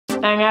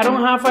And I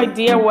don't have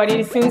idea what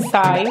is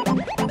inside.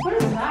 What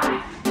is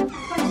that?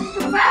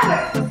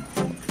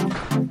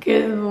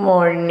 Good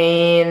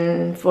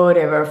morning,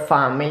 Forever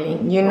family.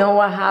 You know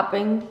what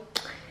happened?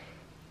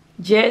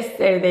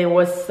 Yesterday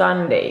was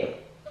Sunday.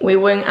 We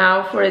went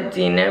out for a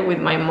dinner with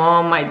my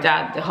mom, my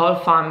dad, the whole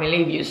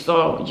family. You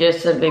saw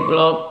yesterday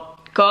vlog.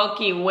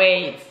 Cocky,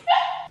 wait.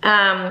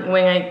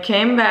 When I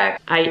came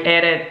back, I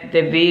edited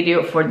the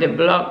video for the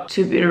vlog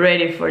to be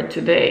ready for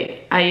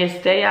today. I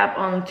stayed up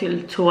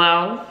until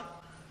 12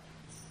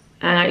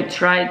 and I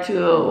tried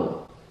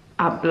to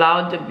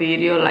upload the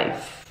video like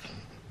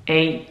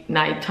 8,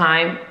 9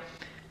 times.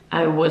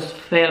 I was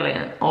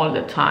failing all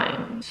the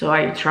time. So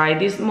I tried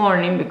this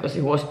morning because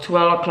it was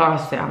 12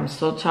 o'clock. I said, I'm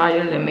so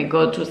tired, let me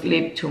go to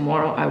sleep.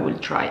 Tomorrow I will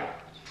try.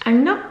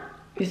 And no,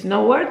 it's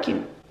not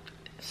working.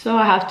 So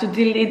I have to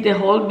delete the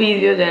whole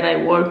video that I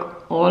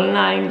worked all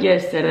night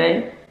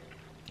yesterday.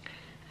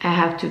 I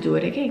have to do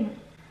it again.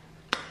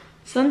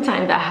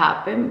 Sometimes that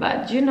happens,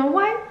 but you know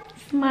what?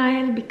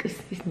 Smile, because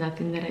it's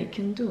nothing that I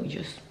can do.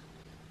 Just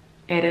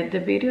edit the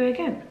video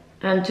again.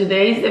 And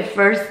today is the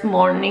first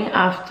morning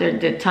after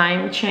the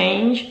time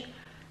change.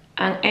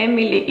 And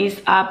Emily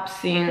is up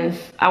since...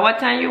 At what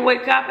time you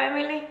wake up,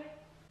 Emily?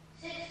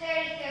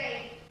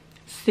 6:33.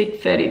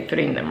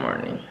 6:33 in the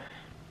morning.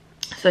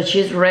 So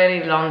she's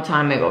ready a long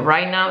time ago.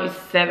 Right now it's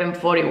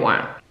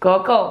 7:41.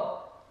 Coco.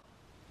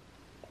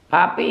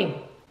 Papi.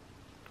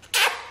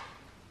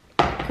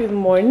 Good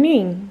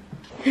morning.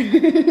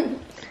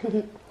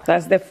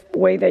 That's the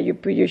way that you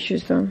put your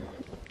shoes on.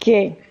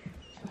 Okay.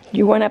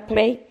 You wanna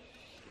play?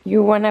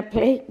 You wanna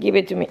play? Give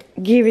it to me.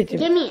 Give it to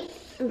me.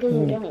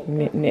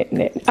 Give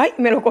me. Ay,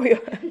 me lo cogió.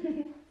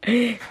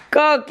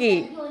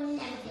 Coqui.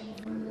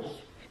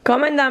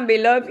 Comment down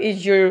below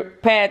if your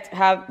pet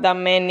have that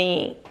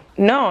many.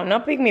 No,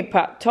 not pick me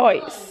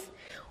toys.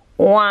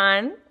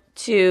 1,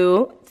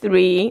 2,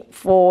 3,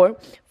 4,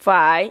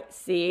 5,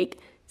 6,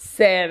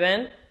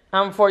 7,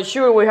 and for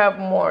sure we have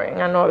more in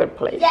another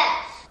place.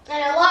 Yes,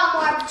 and a lot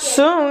more.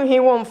 Soon he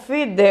won't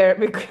fit there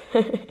because,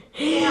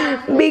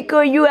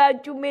 because you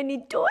have too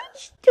many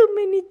toys. Too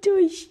many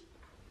toys.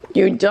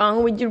 You're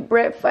done with your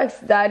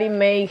breakfast? Daddy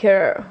made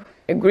her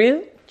a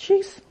grilled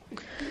cheese.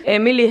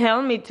 Emily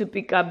helped me to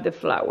pick up the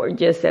flower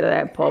yesterday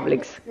at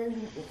Publix.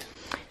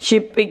 She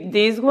picked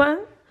this one.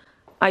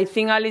 I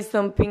think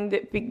Alison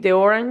picked the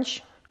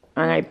orange,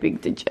 and I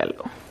picked the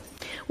yellow.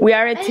 We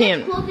are a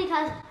team. It's cool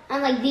because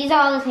these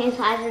are all the same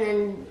size, and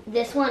then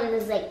this one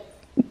is like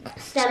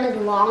stem is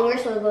longer,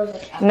 so it goes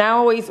like up.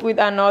 Now it's with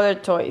another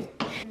toy.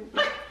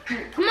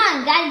 Come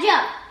on, gotta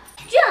jump,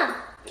 jump,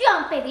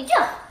 jump, baby,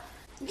 jump,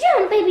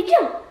 jump, baby,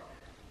 jump,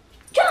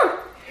 jump.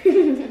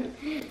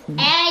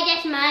 Hey,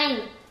 that's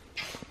mine.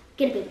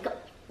 Get a baby, go.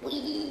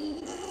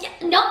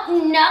 No.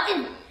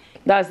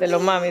 Dáselo,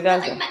 mami,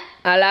 dáselo.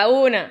 A la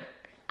 1,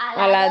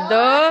 a la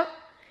 2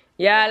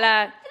 y a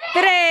la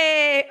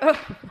 3. Oh.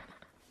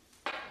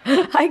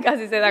 Ay,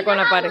 casi se da con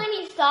la pared. When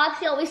he stops,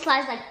 he always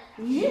slides like.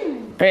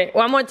 Okay,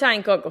 one more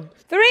time, Coco.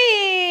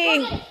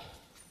 3.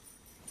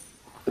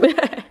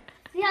 Okay.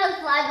 See how it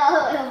slides all the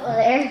way over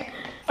there?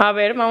 A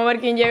ver, vamos a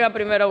ver quién llega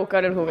primero a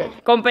buscar el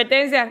juguete.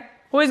 Competencia.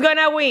 Who is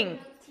gonna win?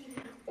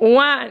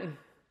 1,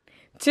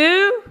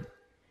 2,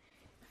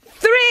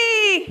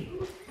 3.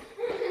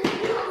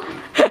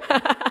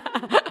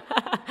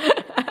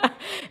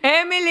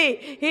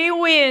 Emily, he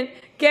win.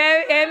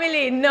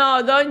 Emily,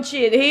 no, don't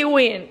cheat. He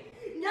win.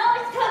 No,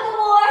 it's tug of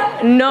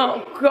war.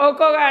 No,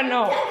 Coco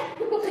ganó.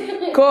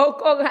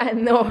 Coco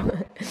ganó.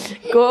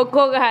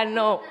 Coco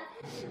ganó.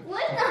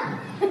 What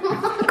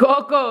the?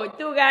 Coco,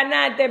 tú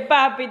ganaste,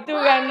 papi, tú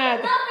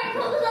ganaste.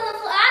 Coco's on the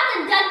floor. I have to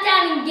duck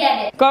down and get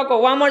it. Coco,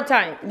 one more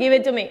time. Give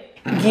it to me.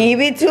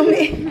 Give it to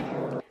me.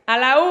 A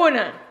la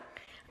 1,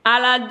 a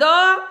la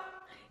 2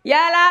 y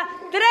a la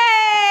 3.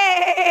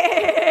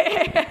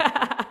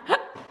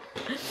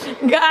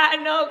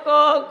 Ganó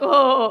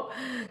Coco.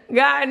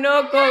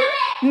 Ganó Coco.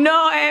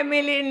 No,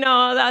 Emily,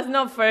 no, that's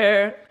not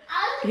fair. I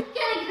was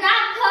gonna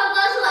grab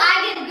Coco so I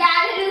could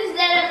grab it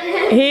instead of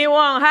him. He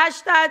won.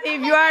 Hashtag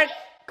if you are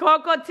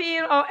Coco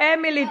team or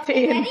Emily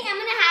team. Ready? I'm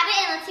gonna have it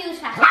and let's see who's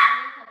faster.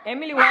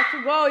 Emily, we have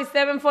to go. It's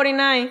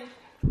 7:49.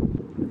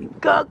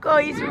 Coco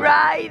is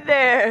right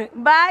there.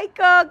 Bye,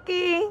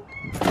 Coqui.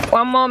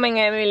 One moment,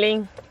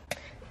 Emily.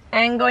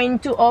 I'm going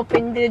to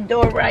open the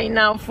door right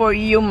now for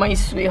you, my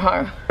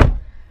sweetheart.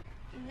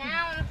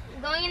 Now I'm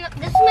going in.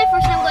 This is my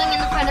first time going in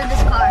the front of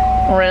this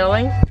car.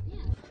 Really? Yeah.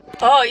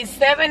 Oh, it's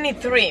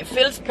 73.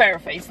 Feels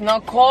perfect. It's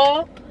not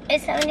cold.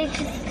 It's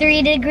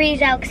 73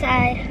 degrees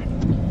outside.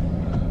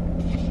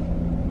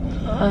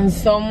 And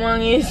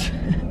someone is...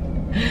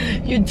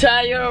 You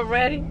tired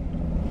already?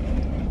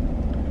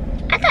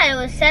 I thought it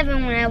was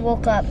 7 when I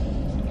woke up.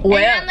 Well,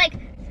 and I'm like,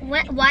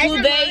 why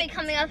isn't mommy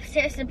coming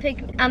upstairs to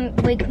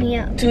wake me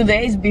up? 2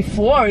 days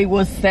before it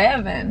was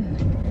 7.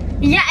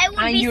 Yeah, it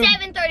would be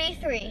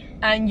 7:33.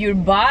 And your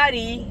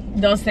body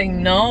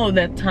doesn't know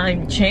the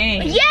time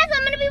change. Yes,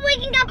 I'm gonna be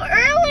waking up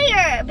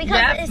earlier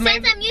Because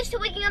since I'm used to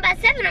waking up at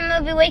 7, I'm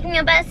gonna be waking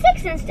up at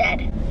 6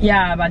 instead.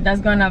 Yeah, but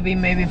that's gonna be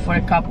maybe for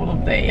a couple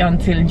of days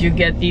until you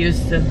get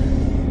used to.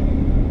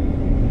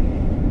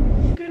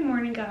 Good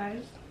morning,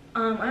 guys.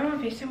 I'm on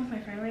FaceTime with my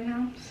friend right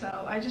now,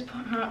 so I just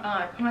put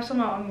myself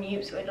on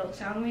mute so I don't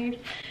sound weird.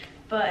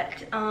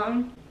 But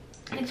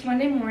it's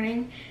Monday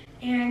morning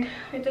and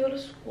we have to go to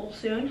school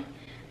soon.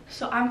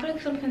 So I'm putting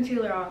some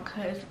concealer on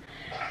because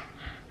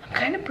I'm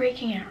kind of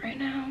breaking out right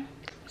now.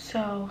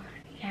 So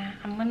yeah,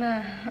 I'm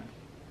gonna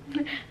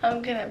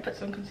put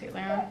some concealer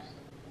on.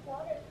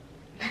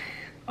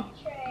 Oh.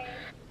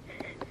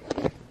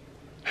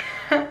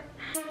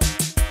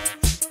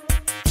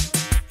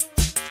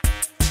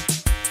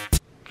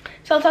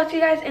 So I'll talk to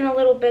you guys in a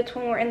little bit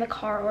when we're in the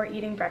car or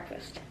eating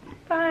breakfast.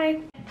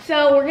 Bye.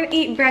 So we're gonna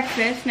eat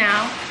breakfast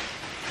now.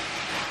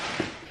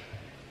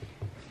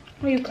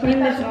 Will you clean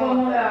this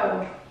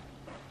off?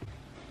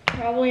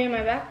 Probably in my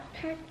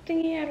backpack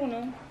thingy, I don't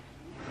know.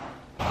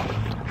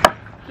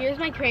 Here's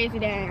my crazy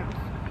dance.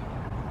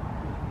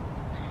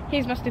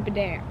 Here's my stupid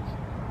dance.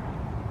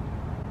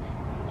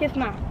 Here's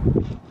mine.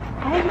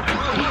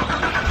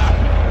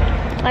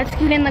 Let's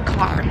get in the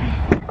car.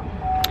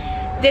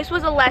 This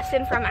was a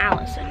lesson from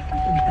Allison.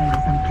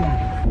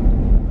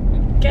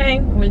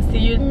 Okay, we'll see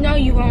you. No,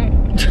 you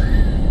won't.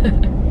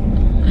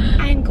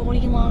 I'm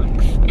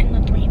Goldilocks and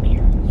the Three Bears.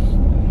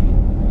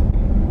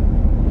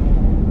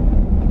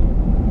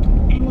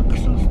 I look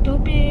so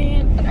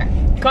stupid. Okay.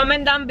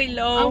 Comment down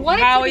below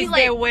how is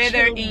the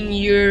weather in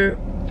your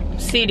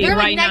city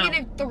right now. They're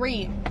like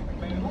 -3.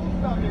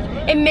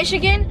 In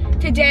Michigan,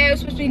 today it was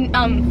supposed to be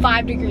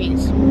 5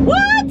 degrees.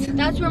 What?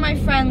 That's where my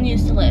friend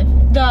used to live.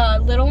 The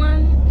little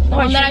one, the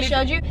one that I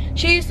showed you,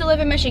 she used to live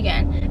in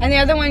Michigan. And the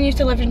other one used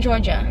to live in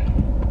Georgia.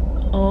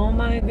 Oh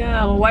my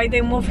god, why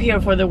they move here?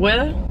 For the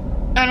weather?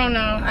 I don't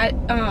know. I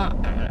don't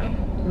know.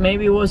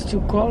 Maybe it was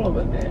too cold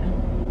over there.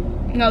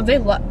 No,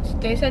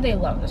 they said they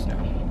love the snow.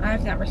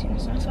 I've never seen the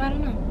snow, so I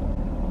don't know.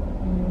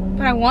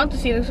 But I want to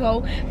see the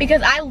snow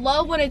because I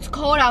love when it's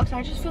cold outside.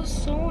 I just feel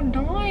so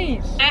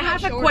nice. I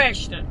have a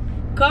question.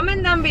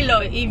 Comment down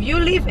below, if you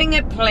live in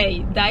a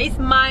place that is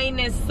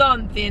minus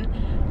something,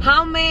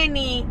 how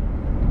many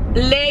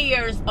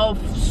layers of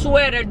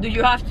sweater do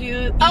you have to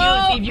use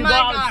if you go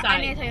outside?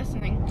 I need to tell you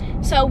something.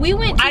 So we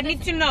went to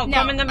need to know.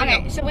 Comment down below.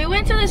 Okay, so we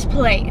went to this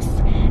place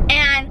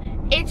and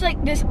it's like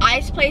this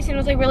ice place and it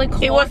was like really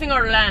cold. It was in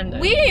Orlando.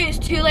 We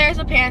used 2 layers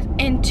of pants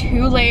and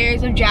 2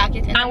 layers of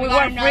jackets. And we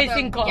were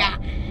freezing cold. Yeah.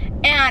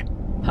 And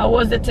how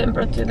was the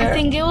temperature there? I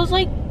think it was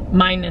like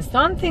minus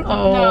something.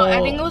 Oh no, I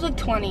think it was like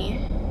 20.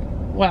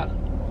 Well,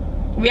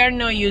 we are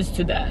not used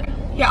to that.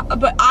 Yeah,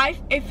 but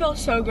it felt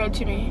so good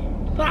to me.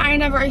 But I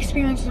never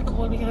experienced the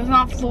cold because it's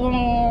not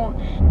floral.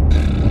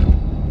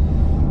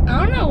 I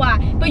don't know why,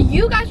 but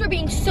you guys were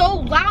being so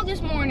loud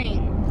this morning.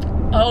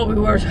 Oh, we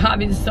were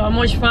having so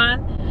much fun.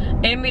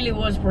 Emily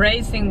was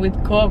racing with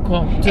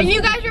Coco. And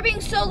you guys were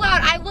being so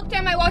loud. I looked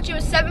at my watch, it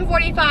was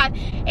 7:45,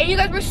 and you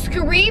guys were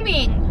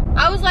screaming.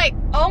 I was like,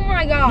 oh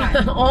my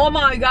god. Oh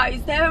my god,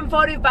 it's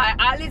 7:45.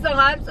 Allison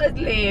has to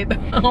sleep.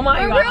 Oh my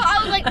god. For real, I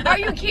was like, are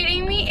you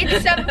kidding me?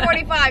 It's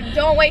 7:45.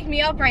 Don't wake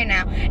me up right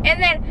now.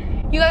 And then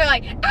you guys are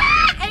like,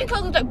 ah! And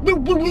Coco's like,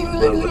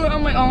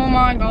 I'm like, oh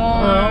my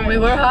god. Oh, we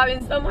were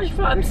having so much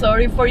fun.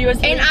 Sorry for you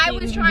sleeping. And I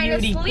was trying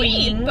to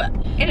sleep.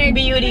 And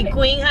Beauty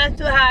Queen has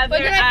to have her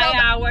 8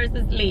 hours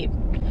of sleep.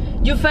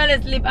 You fell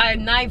asleep at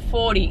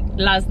 9:40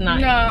 last night.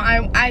 No,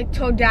 I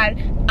told Dad,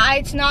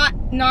 it's not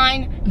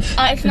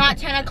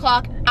 10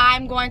 o'clock.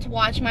 I'm going to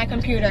watch my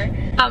computer.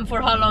 And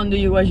for how long do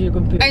you watch your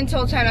computer?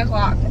 Until 10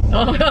 o'clock.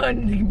 Oh,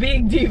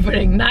 big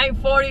difference.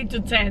 9:40 to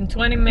 10,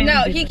 20 minutes.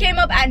 No, he came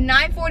up at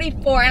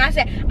 9:44 and I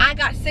said, I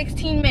got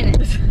 16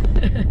 minutes.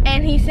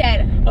 And he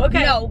said,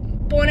 okay. No,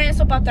 pon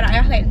eso para atrás. I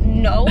was like,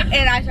 no.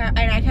 And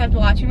I kept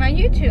watching my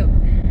YouTube.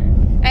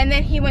 And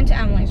then he went to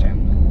Emily's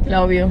room.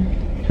 Love you.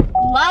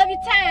 Love you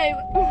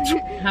too.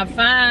 Have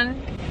fun.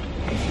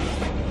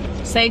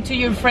 Say to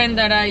your friend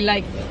that I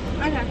like it.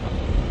 Okay.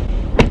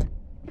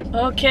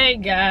 Okay,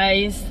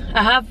 guys.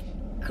 I have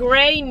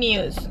great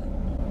news.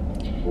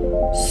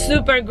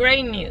 Super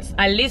great news,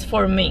 at least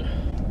for me.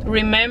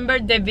 Remember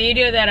the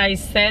video that I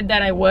said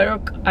that I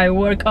work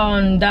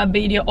on that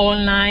video all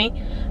night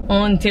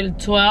until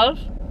 12?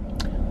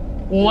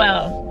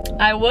 Well,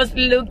 I was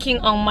looking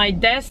on my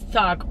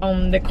desktop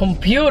on the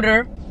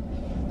computer.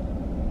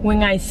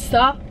 When I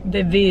saw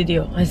the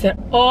video, I said,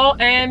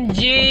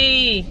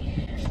 OMG!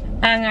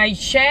 And I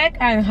checked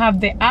and have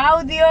the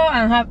audio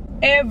and have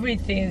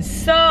everything.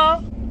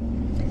 So,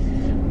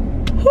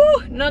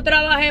 no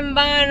trabajé en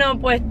vano,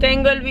 pues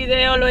tengo el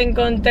video, lo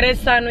encontré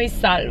sano y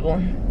salvo.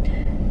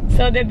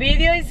 So the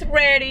video is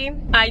ready.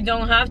 I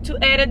don't have to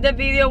edit the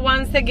video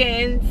once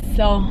again.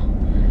 So,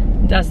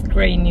 that's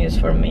great news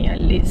for me, at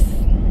least.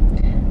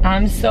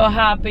 I'm so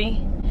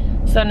happy.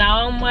 So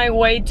now on my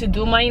way to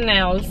do my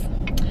nails.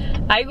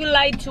 I would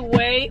like to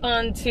wait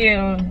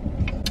until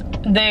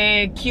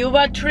the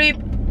Cuba trip,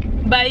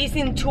 but it's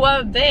in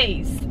 12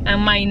 days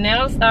and my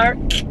nails are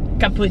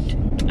kaput.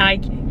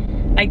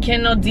 I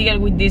cannot deal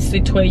with this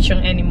situation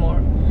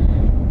anymore.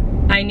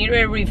 I need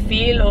a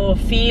refill or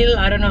fill,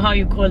 I don't know how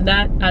you call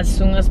that, as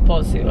soon as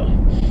possible.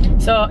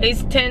 So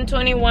it's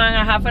 10:21,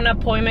 I have an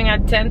appointment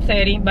at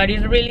 10:30, but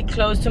it's really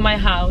close to my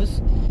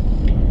house.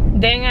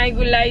 Then I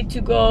would like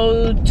to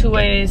go to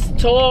a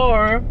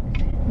store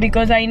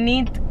because I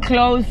need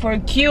clothes for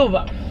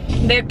Cuba.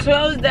 The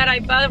clothes that I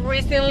bought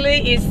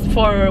recently is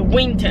for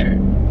winter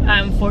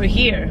and for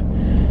here,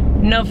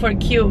 not for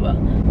Cuba.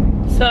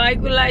 So I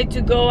would like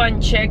to go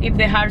and check if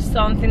they have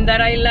something that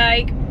I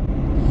like.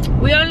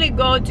 We only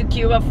go to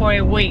Cuba for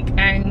a week,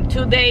 and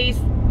 2 days,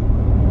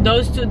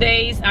 those 2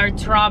 days are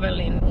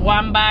traveling,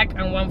 one back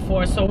and one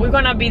forth. So we're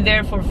gonna be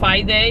there for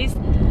 5 days,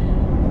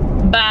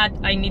 but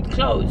I need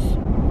clothes,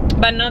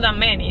 but not that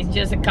many, it's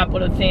just a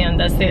couple of things and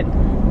that's it.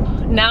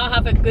 Now I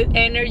have a good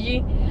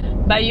energy,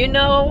 but you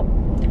know,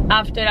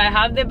 after I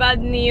have the bad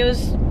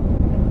news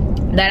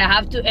that I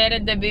have to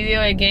edit the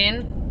video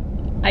again,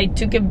 I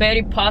took it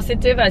very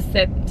positive. I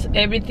said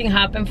everything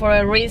happened for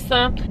a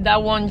reason.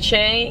 That won't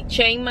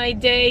change my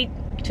day.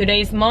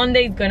 Today's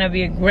Monday, it's gonna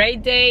be a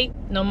great day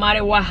no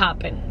matter what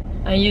happened.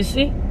 And you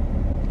see,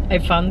 I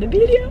found the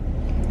video.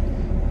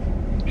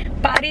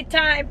 Party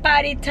time,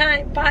 party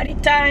time, party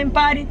time,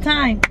 party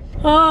time.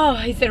 Oh,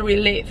 it's a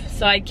relief.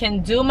 So I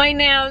can do my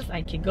nails,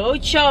 I can go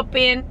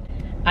shopping.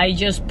 I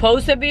just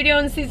post a video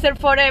on Caesar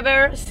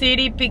Forever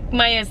City, pick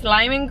my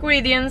slime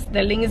ingredients.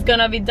 The link is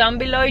gonna be down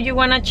below if you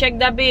wanna check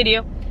that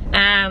video.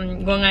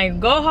 And when I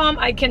go home,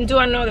 I can do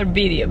another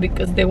video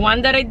because the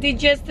one that I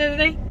did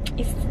yesterday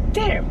is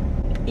there.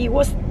 It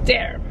was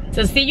there.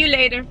 So see you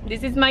later.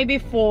 This is my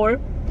before,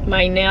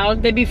 my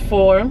nails, the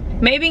before.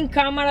 Maybe in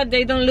camera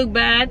they don't look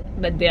bad,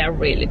 but they are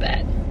really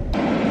bad.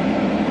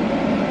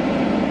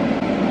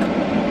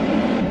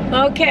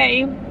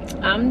 Okay,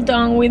 I'm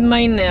done with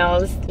my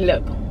nails.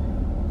 Look.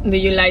 Do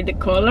you like the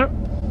color?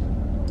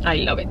 I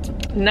love it.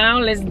 Now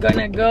let's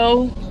gonna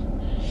go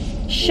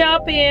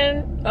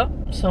shopping. Oh,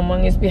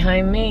 someone is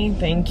behind me.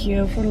 Thank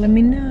you for letting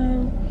me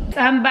know.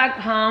 I'm back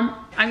home.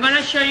 I'm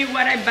gonna show you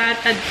what I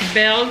bought at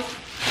Bells.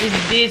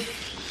 It's this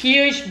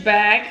huge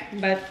bag,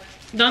 but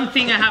don't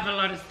think I have a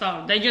lot of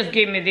stuff. They just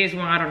gave me this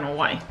one, I don't know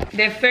why.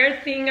 The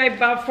first thing I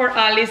bought for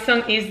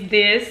Allison is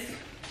this.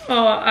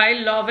 Oh, I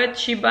love it.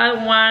 She bought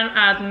one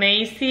at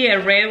Macy,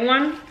 a red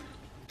one,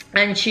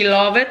 and she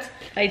loved it.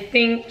 I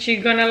think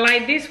she's gonna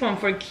like this one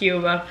for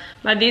Cuba,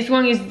 but this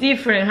one is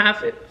different.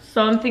 Have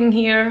something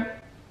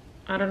here,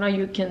 I don't know,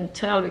 you can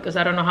tell because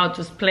I don't know how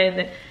to explain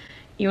it.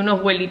 Y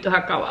unos vuelitos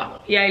acá abajo.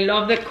 Yeah, I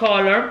love the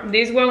color.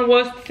 This one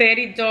was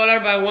 $30,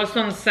 but it was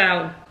on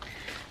sale.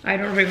 I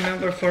don't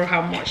remember for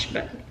how much,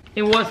 but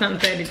it wasn't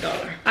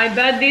 $30. I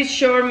bought this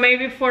short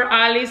maybe for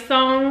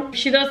Allison. If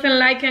she doesn't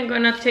like it, I'm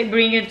gonna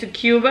bring it to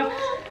Cuba,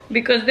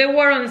 because they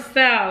were on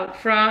sale.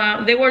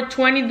 They were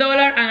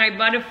 $20 and I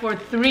bought it for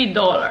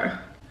 $3.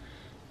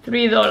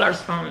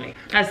 $3 only.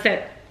 I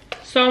said,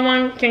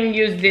 someone can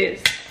use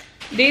this.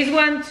 This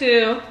one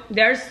too,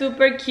 they're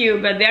super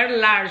cute, but they're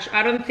large.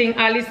 I don't think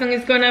Allison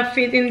is gonna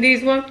fit in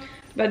this one,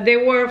 but they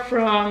were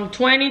from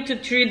 $20 to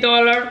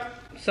 $3.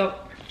 So,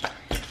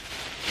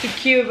 to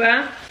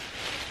Cuba.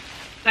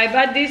 I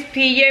bought this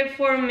PJ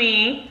for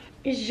me.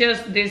 It's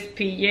just this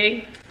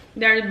PJ.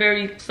 They're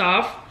very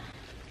soft,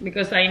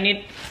 because I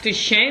need to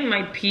change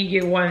my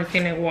PJ once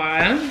in a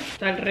while.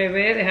 Está al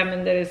revés, déjame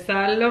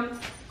enderezarlo.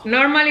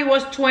 Normally it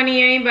was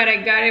 $28, but I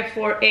got it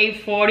for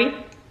 $8.40.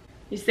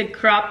 It's a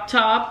crop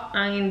top,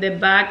 and in the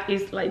back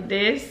it's like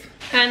this.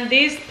 And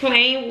this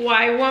plain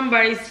white one,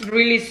 but it's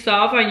really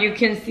soft and you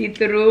can see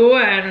through,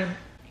 and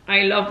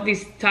I love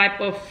this type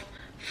of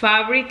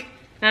fabric.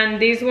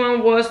 And this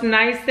one was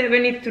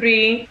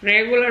 $9.73,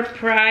 regular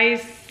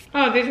price.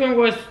 Oh, this one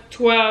was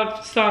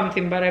 $12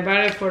 something, but I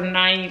bought it for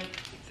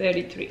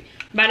 $9.33.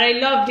 But I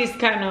love this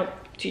kind of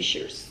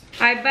t-shirts.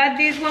 I bought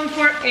this one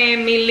for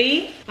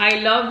Emily. I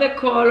love the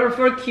color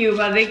for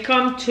Cuba. They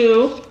come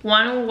two,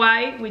 one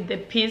white with the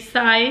peace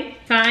sign,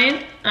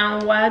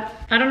 and what,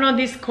 I don't know,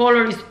 this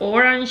color is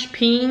orange,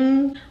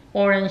 pink,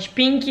 orange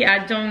pinky,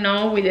 I don't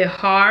know, with a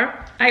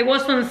heart. I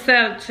was on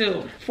sale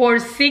too for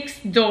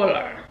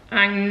 $6.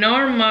 And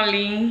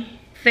normally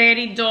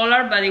 $30,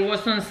 but it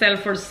was on sale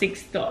for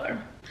 $6.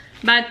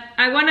 But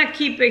I wanna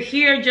keep it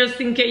here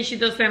just in case she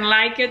doesn't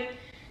like it.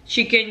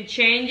 She can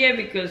change it,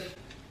 because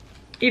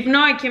if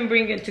not, I can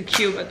bring it to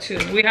Cuba too.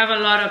 We have a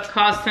lot of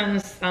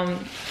cousins,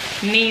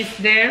 niece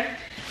there.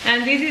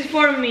 And this is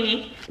for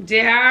me.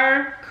 They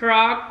are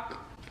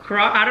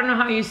I don't know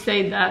how you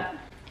say that.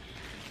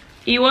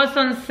 It was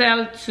on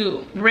sale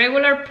too.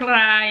 Regular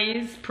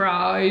price.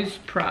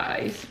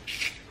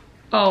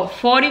 Oh,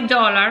 $40.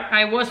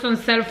 I was on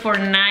sale for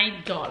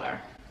 $9.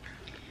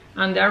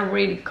 And they're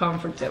really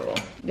comfortable.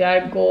 They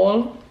are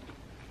gold.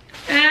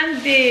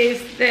 And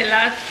this, the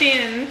last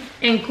thing.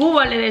 En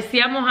Cuba le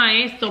decíamos a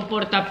esto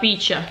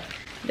portapicha.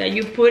 That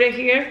you put it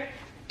here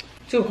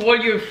to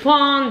hold your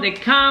phone, the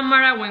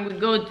camera, when we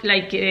go to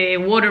like a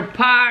water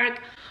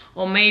park,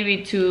 or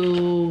maybe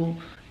to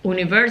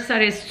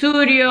Universal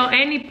Studio,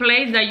 any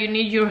place that you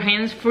need your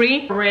hands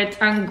free. Red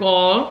and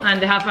gold,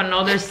 and they have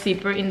another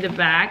zipper in the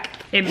back.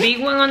 A big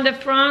one on the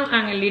front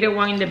and a little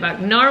one in the back.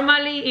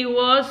 Normally it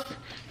was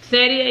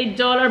 $38,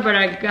 but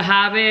I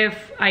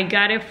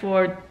got it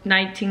for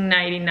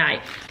 $19.99.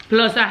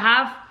 Plus I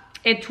have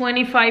a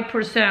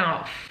 25%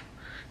 off.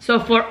 So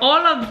for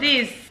all of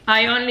this,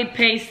 I only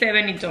pay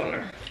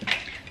 $70.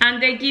 And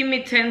they give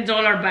me $10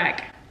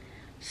 back.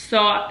 So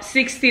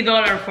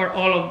 $60 for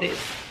all of this.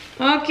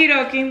 Okie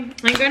dokie,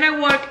 I'm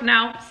gonna work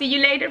now. See you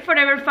later,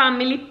 forever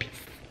family. Peace.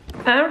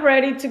 I'm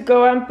ready to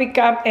go and pick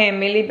up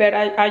Emily, but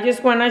I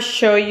just wanna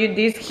show you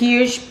this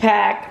huge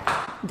pack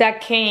that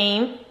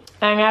came,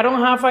 and I don't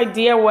have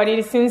idea what it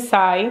is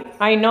inside.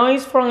 I know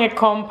it's from a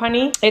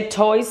company, a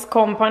toys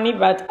company,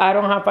 but I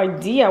don't have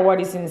idea what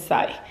is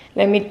inside.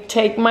 Let me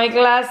take my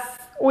glass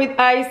with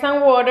ice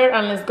and water,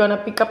 and let's gonna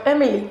pick up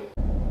Emily.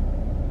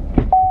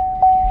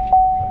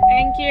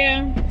 Thank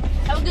you.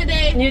 Have a good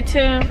day. You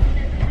too.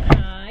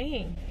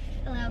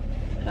 Hello.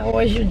 How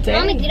was your day?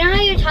 Mommy, do you know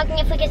how you're talking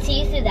if we could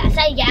see you through that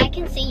side? Yeah, I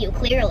can see you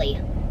clearly.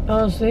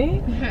 Oh,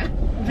 sí?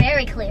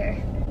 Very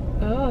clear.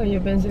 Oh, yo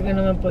pensé que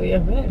no me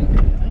podías ver.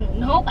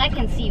 Nope, I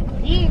can see you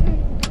clear.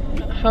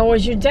 How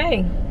was your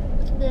day?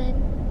 It's good.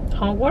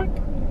 Homework?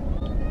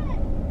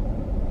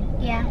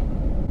 Yeah.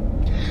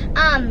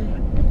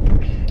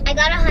 I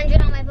got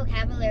 100 on my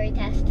vocabulary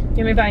test.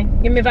 Give me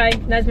 5. Give me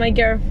 5. That's my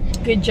girl.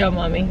 Good job,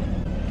 mommy.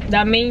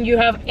 That means you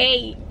have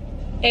A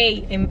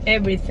in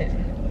everything.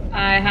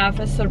 I have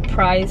a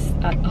surprise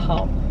at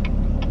home.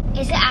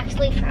 Is it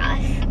actually for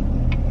us?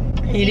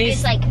 It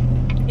is. Just like,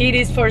 it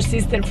is for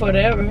Sister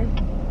Forever.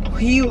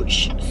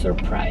 Huge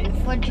surprise.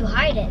 where'd you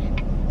hide it?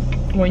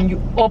 When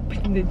you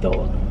open the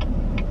door.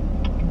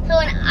 So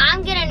when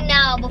I'm gonna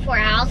know before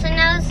Allison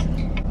knows?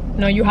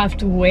 No, you have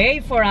to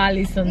wait for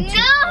Allison to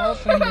No!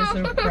 open the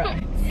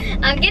surprise.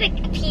 I'm gonna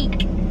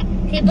peek.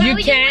 See, You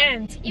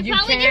can't. You You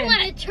probably can't. just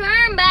want to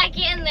turn back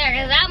in there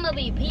because I'm gonna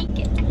be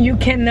peeking. You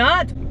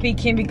cannot pick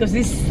him because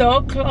it's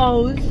so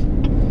close,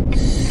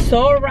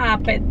 so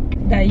rapid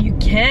that you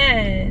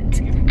can't.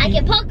 I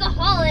can poke a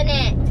hole in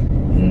it.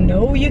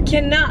 No, you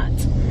cannot.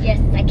 Yes,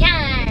 I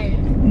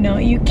can. No,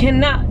 you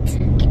cannot.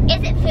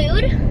 Is it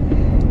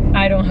food?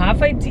 I don't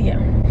have idea.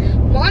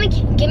 Mommy,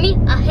 give me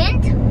a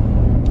hint.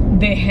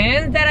 The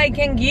hint that I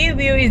can give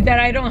you is that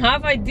I don't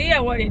have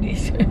idea what it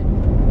is. Then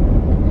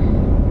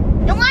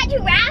why'd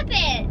you wrap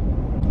it?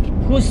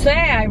 Who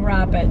say I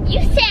wrap it?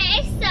 You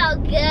say so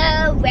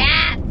good,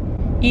 wrap.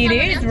 It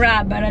is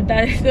wrapped, but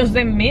that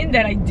doesn't mean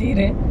that I did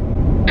it.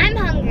 I'm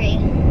hungry.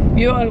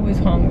 You're always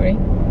hungry.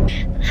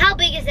 How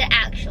big is it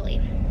actually?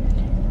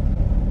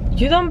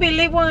 You don't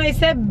believe when I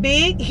said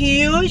big,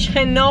 huge,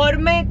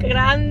 enorme,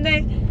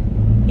 grande,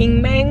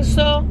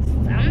 inmenso?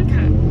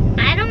 Sometimes.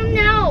 I don't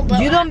know,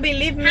 but You don't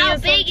believe me? how or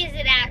big something? is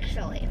it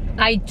actually?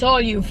 I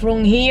told you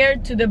from here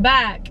to the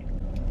back.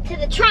 To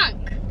the trunk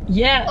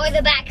Yes. or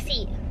the back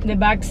seat? The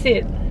back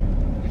seat.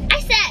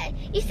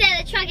 You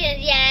said the trunk is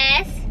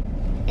yes.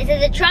 Is it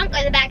the trunk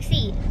or the back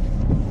seat?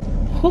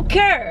 Who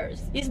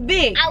cares? It's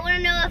big. I want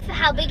to know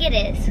how big it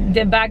is.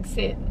 The back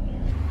seat.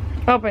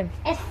 Open.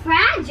 It's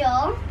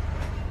fragile.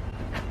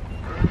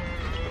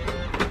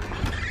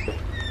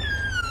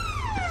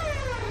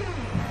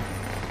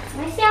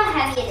 Let me see how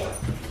heavy it is.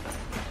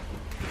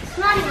 It's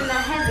not even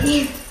that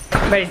heavy.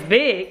 But it's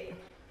big.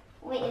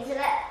 Wait, is it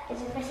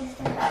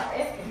persistent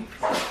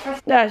forever?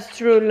 That's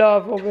true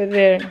love over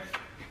there.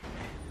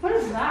 What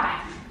is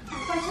that?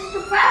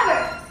 Persistent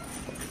forever.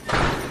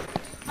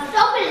 Let's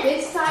open it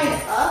this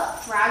side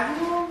up.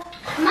 Fragile.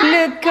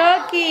 Look,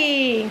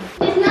 Cookie. It's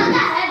not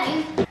that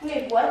heavy.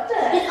 Wait, what the?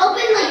 It's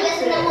open like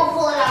this and then we'll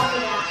pull it out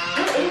like that.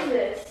 What is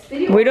this?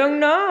 Did you We don't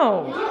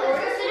know. No,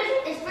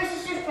 it's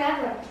persistent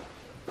forever.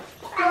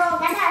 Oh,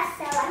 that's not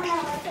so. I don't know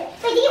what to.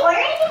 Wait, did you order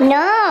anything?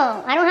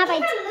 No, I don't have Is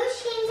it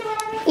Moose Games or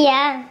whatever?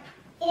 Yeah.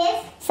 It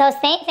is? So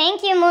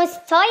thank you, Moose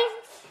Toys.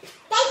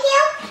 Thank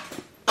you.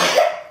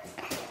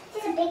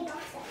 This is a big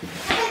box.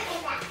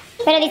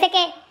 Though. Pero dice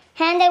que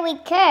handle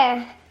with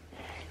care.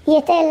 Y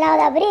este es el lado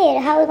de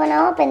abrir. How are we going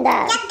to open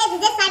that? Yep, it's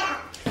this side up.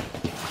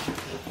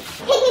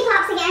 Pygmy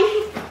Pops again.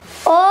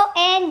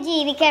 OMG,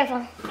 be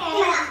careful.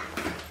 Okay.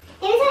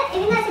 Even though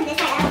it's in this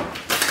side up.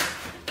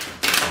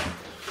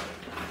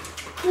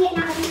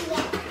 Not open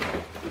yet.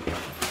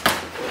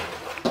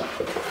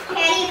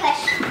 Okay, ready to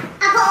push.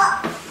 I'll pull.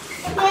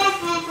 Wait,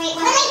 lay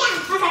down.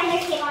 One second,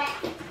 there's tape on it.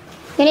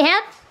 You need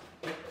help?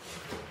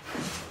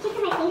 Keep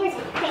my fingers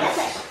in. Okay, let's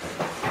push.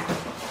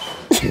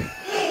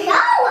 No,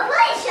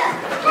 push!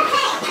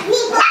 Okay, me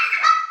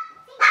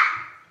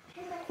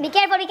Be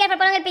careful,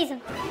 ponlo en el piso.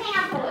 Okay,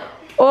 I'll pull it.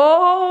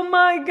 Oh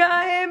my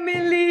God,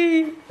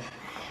 Emily.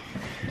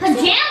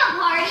 Pajama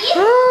party?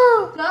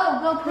 Go,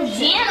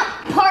 pajama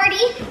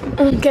party.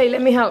 Okay,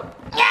 let me help.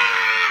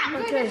 Yeah!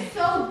 Okay.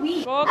 So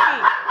weak. Cookie.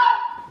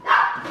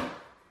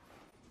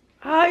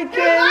 Hi,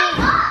 They're lined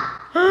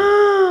Kelly.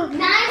 up.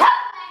 Nice.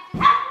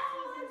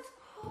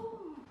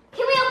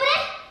 Can we open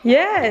it?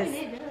 Yes.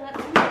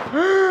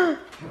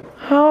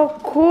 How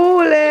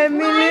cool,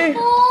 Emily.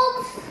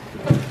 Blindfolds.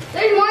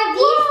 There's more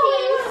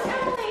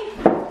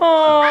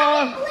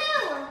Oh,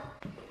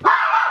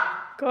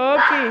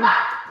 Cookie.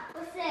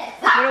 What's this?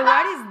 But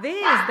what is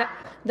this?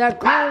 That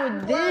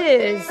code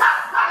this. I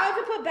have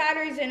to put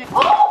batteries in it.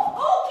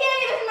 Oh,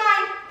 Candy, this is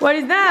mine. What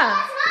is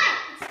that?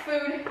 That's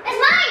Food. mine. It's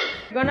mine.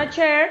 Gonna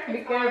share. Be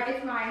careful.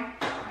 It's mine.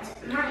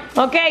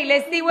 Okay,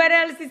 let's see what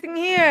else is in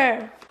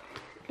here.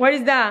 What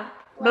is that?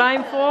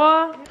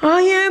 Blindfold. Oh,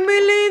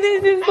 Emily,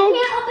 this is I so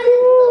can't open this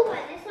blue one.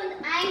 This one's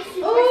I'm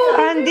super soft.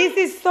 And this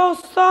is so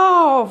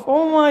soft.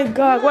 Oh my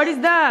God. What is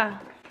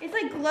that? It's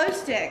like glow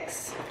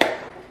sticks.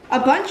 A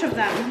bunch of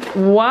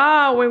them.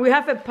 Wow, when we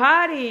have a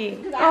party.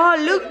 Oh,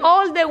 look,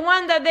 all the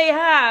one that they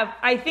have.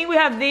 I think we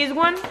have this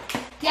one.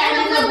 Yeah,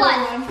 the blue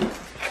one.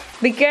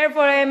 Be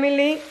careful,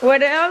 Emily.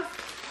 What else?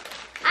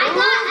 I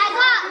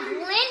got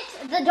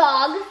Lint the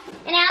dog,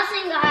 and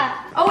Allison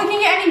got. Oh, we can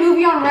get any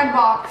movie on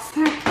Redbox.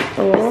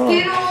 Oh.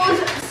 Skittles,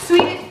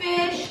 Swedish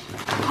Fish,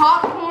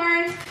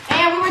 popcorn,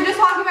 and we were just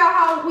talking about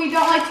how we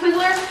don't like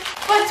Twizzlers,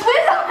 but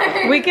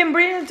Twizzlers! We can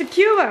bring it to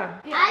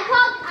Cuba. I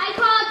called.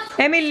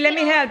 Emily, let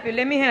me help you.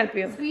 Let me help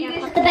you.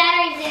 Put the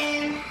batteries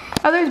in.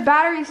 Oh, there's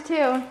batteries too.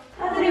 I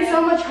have to do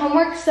so much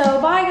homework, so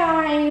bye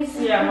guys.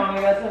 Yeah, mommy,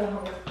 that's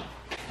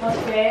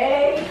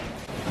okay.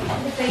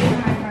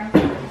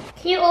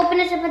 Can you open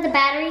this and put the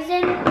batteries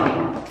in?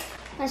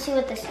 Let's see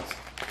what this is.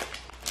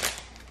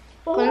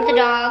 Glint the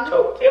dog.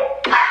 So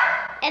cute.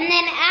 And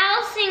then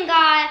Allison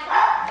got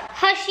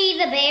Hushy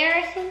the bear,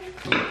 I think.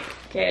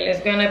 Okay,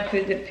 let's gonna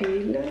put the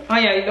pillow. Oh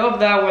yeah, I love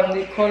that one,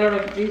 the color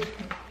of this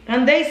one.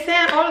 And they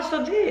sent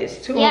also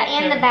this too. Yeah,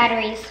 and the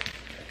batteries.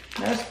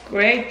 That's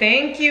great.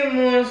 Thank you,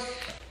 Moose.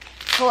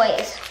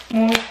 Toys.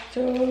 Moose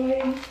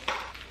toy.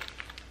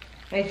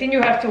 I think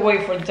you have to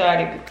wait for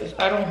Daddy because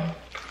I don't.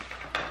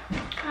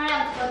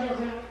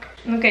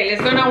 Okay,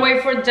 let's gonna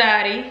wait for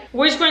Daddy.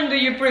 Which one do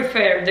you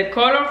prefer? The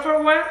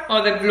colorful one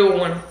or the blue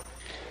one?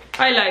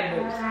 I like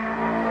both.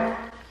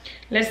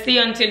 Let's see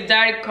until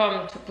Daddy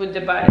comes to put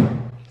the battery.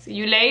 See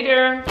you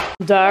later.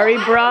 Daddy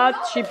brought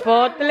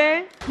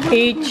chipotle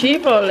y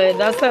chipotle.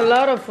 That's a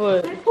lot of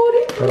food.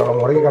 Pero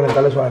amor, hay que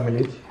calentarle eso a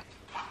Emily.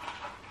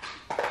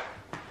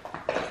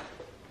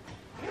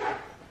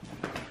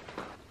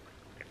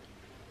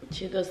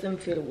 She doesn't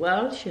feel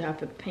well. She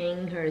has a pain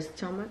in her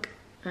stomach.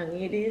 And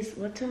it is,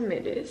 what time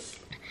it is?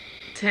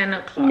 10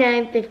 o'clock.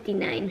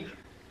 9:59.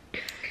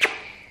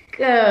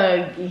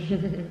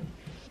 Cookie.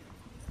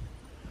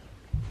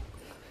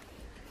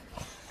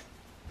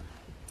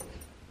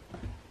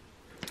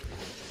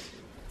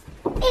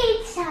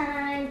 It's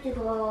time to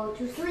go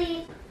to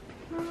sleep.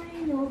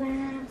 I know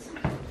that.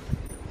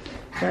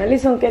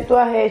 Alison, ¿qué tú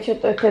has hecho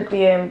todo este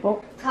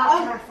tiempo? Talk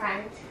to our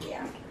friend.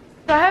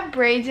 So I have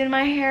braids in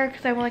my hair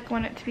because I like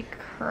want it to be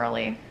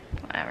curly.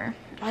 Whatever.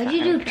 Why'd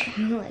you do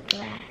two like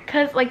that?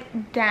 Cause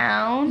like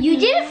down. You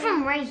did it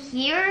from right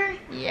here?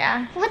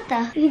 Yeah. What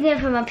the? You did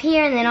it from up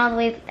here and then all the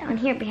way down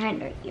here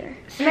behind our ear.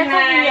 Good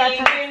night,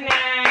 good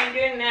night,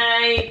 good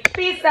night.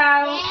 Peace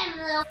out. And